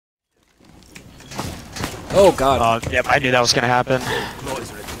Oh god. Yep, I knew that was gonna happen.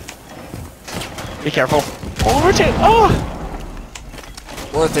 Be careful. Oh, rotate! Oh!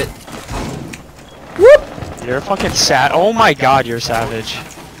 Worth it. Whoop! You're fucking sad. Oh my god, you're savage.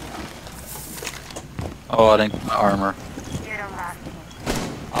 Oh, I think my armor.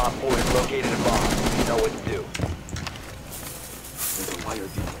 Op 4 has located a bomb. You know what to do.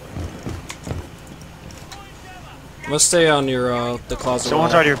 I'm gonna stay on your, the closet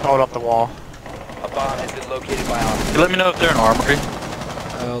Someone's wall. already pulled up the wall. A bomb has been located by Op. Let me know if they're in armory.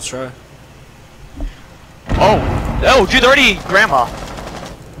 I'll try. Oh! Oh, dude, they're already grandma.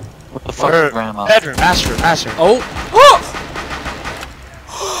 What the fuck Or is grandma? Bedroom, master. Oh! Oh!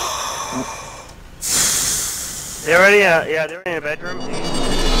 They're already, yeah, they're in a bedroom.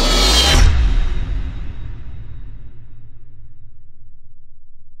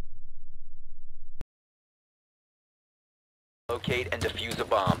 Locate and defuse a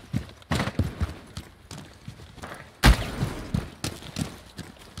bomb.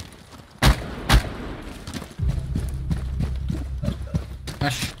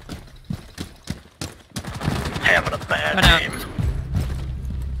 Having a bad Run out. name.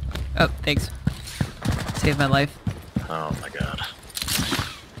 Oh, thanks. Saved my life. Oh my god.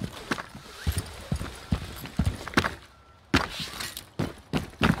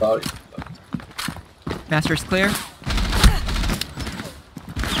 Master's clear.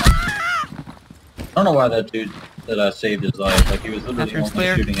 I don't know why that dude that saved his life. Like he was literally Bathroom's only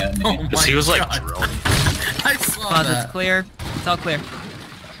clear. shooting at me. Oh my He was like God. drilling. I saw Closet's that. clear. It's all clear.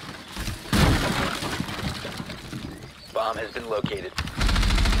 Bomb has been located.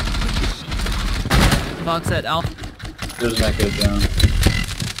 Box at Alpha. There's an echo down. In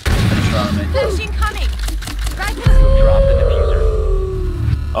front of me. You have dropped the diffuser.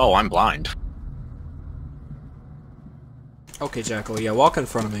 Oh, I'm blind. Okay, Jacko, yeah, walk in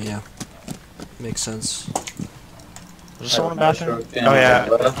front of me, yeah. Makes sense. Is someone in the bathroom? Oh Oh yeah.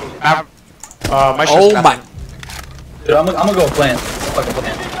 My Oh my... Dude, I'm gonna go plant. Fucking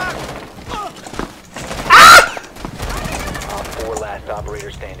plant. Op 4 last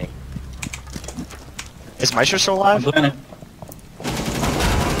operator standing. Is Maestro still I'm alive? planting.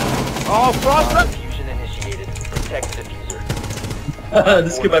 Oh, frost! Bomb diffusion initiated. Protect the diffuser.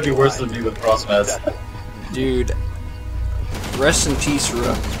 This kid might be worse than me with frost mats. Dude. Rest in peace,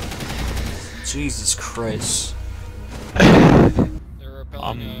 Rook. Jesus Christ. I'm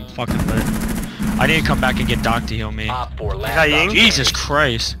fucking lit. I need to come back and get Doc to heal me. Op 4 last Got Ying? operator Jesus standing.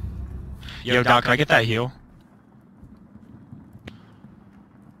 Christ. Yo, Doc, can I get that heal?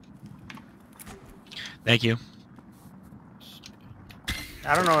 Thank you.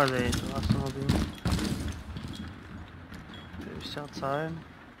 I don't know where the last one will be. Just outside.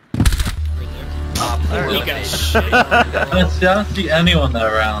 Op 4 You guys eliminated. I don't see anyone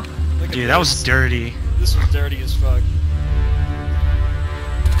there around. Dude, that was dirty. This was dirty as fuck.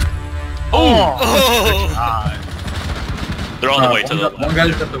 Oh! They're on the way to the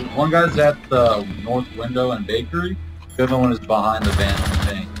One guy's at the north window and bakery. The other one is behind the van and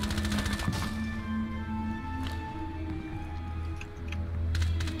tank.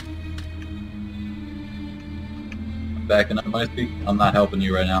 I'm backing up my speak. I'm not helping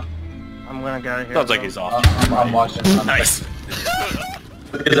you right now. I'm gonna get out of here. Sounds like though. he's off. I'm watching. Nice.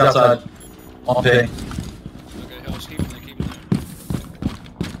 He's outside. On pay. Okay, I was keeping that, keeping that.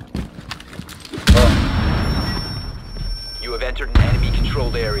 Oh. You have entered an enemy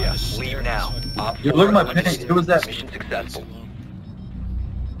controlled area. Leave now. Op Yo, 4 look at my eliminated. ping. Who was that? Mission successful.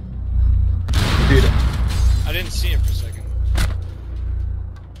 Dude. I didn't see him for a second.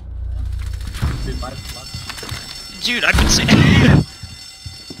 Dude, I've been saying.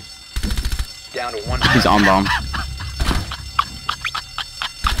 Down to 1. He's on bomb.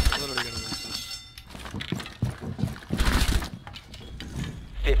 Literally gonna lose this.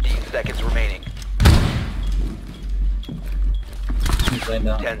 15 seconds remaining. He's laying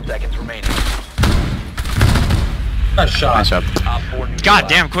down. 10 seconds remaining. Nice shot. Nice job. Op 4 neutralized. God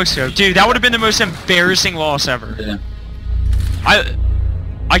damn, quickscope. Dude, that would have been the most embarrassing loss ever. Yeah.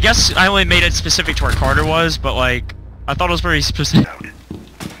 I guess I only made it specific to where Carter was, but like, I thought it was very specific.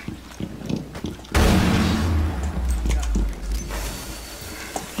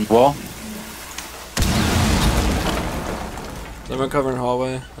 Wall. Am I covering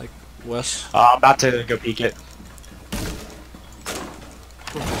hallway? Like, west? I'm about to go peek it.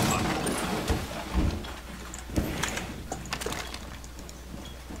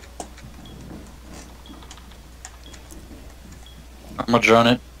 I'm gonna drone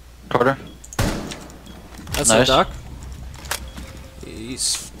it. Carter. That's Nice. a duck.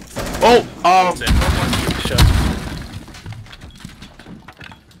 He's... Oh!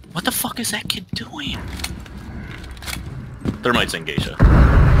 What the fuck is that kid doing? Thermite's in geisha.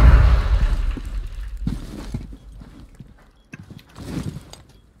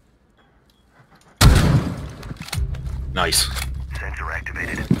 Nice. Sensor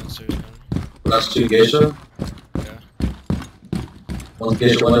activated. Last 2 geisha. Yeah. One's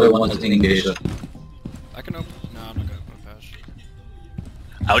geisha window, one's in geisha. I can open. No, I'm not gonna open a patch.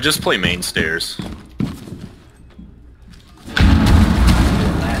 I would just play main stairs.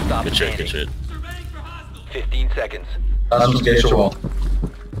 Last stop Good shit, good standing. shit. 15 seconds. Last one's geisha wall.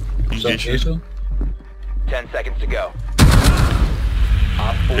 In Is that geisha. geisha? 10 seconds to go.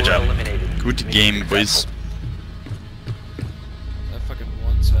 Op 4 Good job. eliminated. Good Mission game, successful. boys. That fucking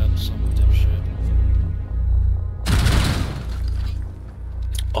one tap some dipshit.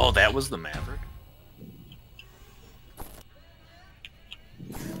 Oh, that was the Maverick?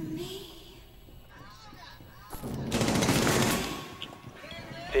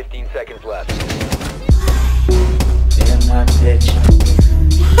 15 seconds left.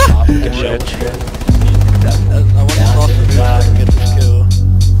 Good shit. I want to cross the bridge so I can get this kill.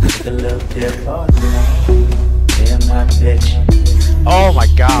 Oh my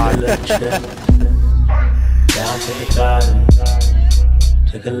god.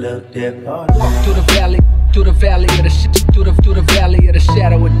 Walk through the valley of the through the valley of the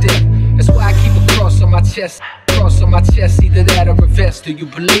shadow of death. That's why I keep a cross on my chest. Either that or a vest. Do you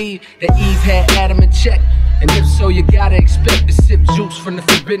believe that Eve had Adam in check? And if so, you gotta expect to sip juice from the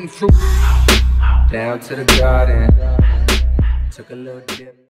forbidden fruit. Down to the garden, took a little dip.